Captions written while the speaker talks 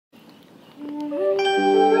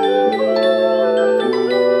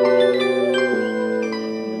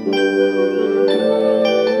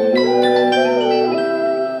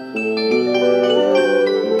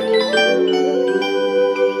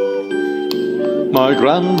My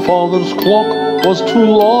grandfather's clock was too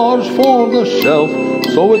large for the shelf,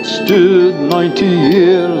 so it stood 90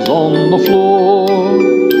 years on the floor.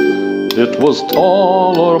 It was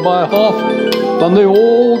taller by half than the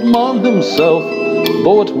old man himself,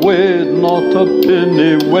 though it weighed not a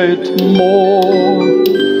pennyweight more.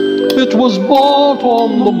 It was bought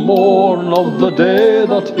on the morn of the day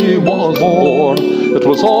that he was born. It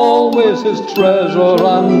was always his treasure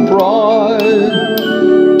and pride,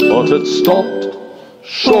 but it stopped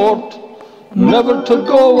short, never to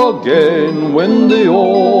go again when the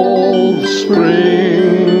old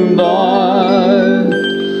spring died.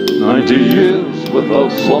 90 years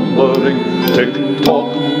without slumbering,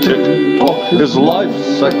 tick-tock, tick-tock, his life's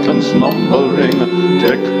seconds numbering,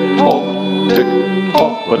 tick-tock,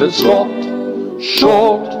 tick-tock, but it stopped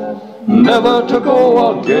short, never to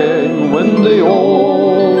go again when the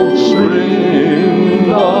old spring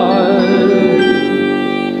died.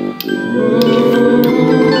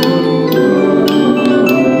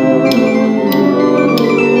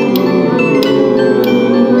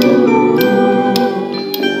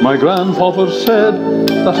 My grandfather said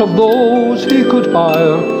that of those he could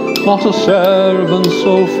hire, not a servant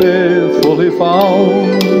so faithful he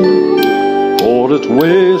found. For it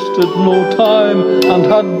wasted no time and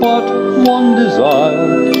had but one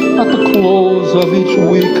desire, at the close of each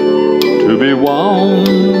week to be wound.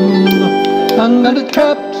 And it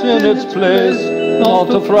kept in its place, not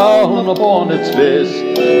a frown upon its face,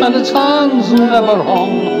 and its hands never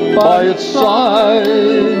hung by its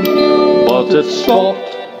side. But it stopped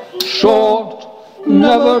short,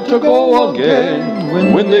 never to go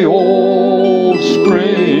again when the old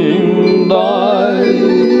spring died.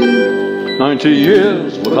 90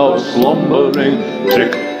 years without slumbering,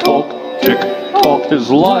 tick-tock, tick-tock, his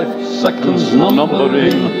life seconds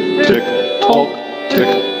numbering, tick-tock,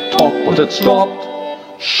 tick-tock, but it stopped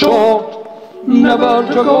short, never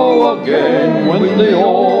to go again when the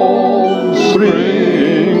old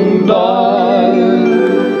spring died.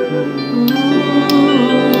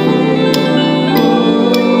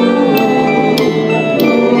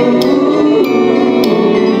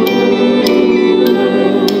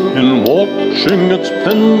 Watching its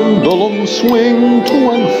pendulum swing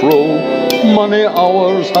to and fro, many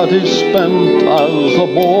hours had he spent as a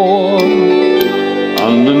boy.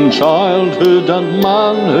 And in childhood and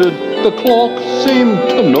manhood the clock seemed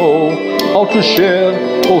to know how to share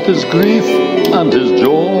both his grief and his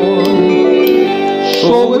joy.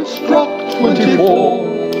 So it struck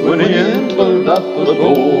 24 when he entered at the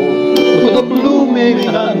door, with a blooming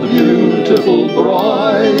and beautiful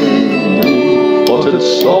bride. But it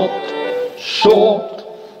stopped short,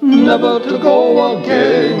 never to go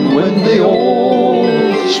again when the old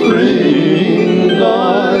spring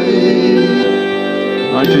died.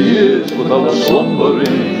 90 years without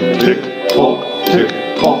slumbering, tick-tock,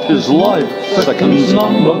 tick-tock, his life seconds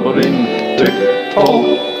numbering, tick-tock,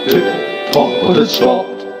 tick-tock, but it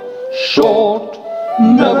stopped short,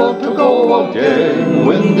 never to go again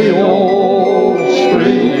when the old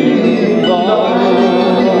spring died.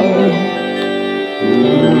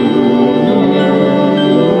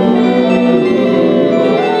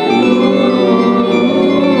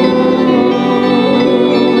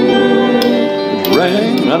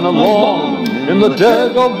 And along in the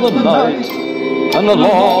dead of the night, and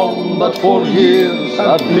along that for years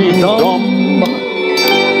had been dumb,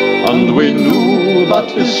 and we knew that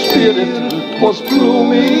his spirit was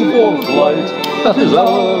pluming for flight, that his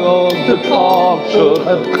hour of departure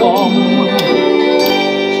had come.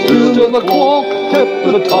 Still the clock kept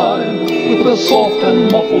the time with a soft and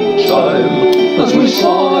muffled chime, as we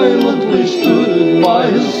silently stood by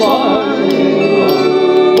his side.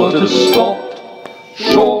 But it stopped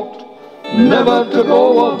short, never to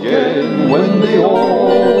go again when the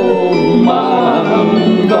old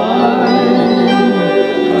man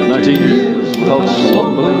died. 90 years without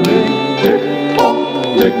slumbering, tick-tock,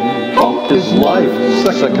 tick-tock, his life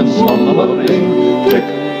seconds numbering,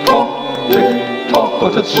 tick-tock, tick-tock,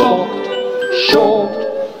 but it stopped short,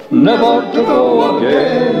 never to go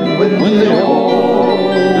again when the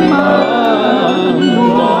old man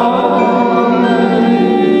died.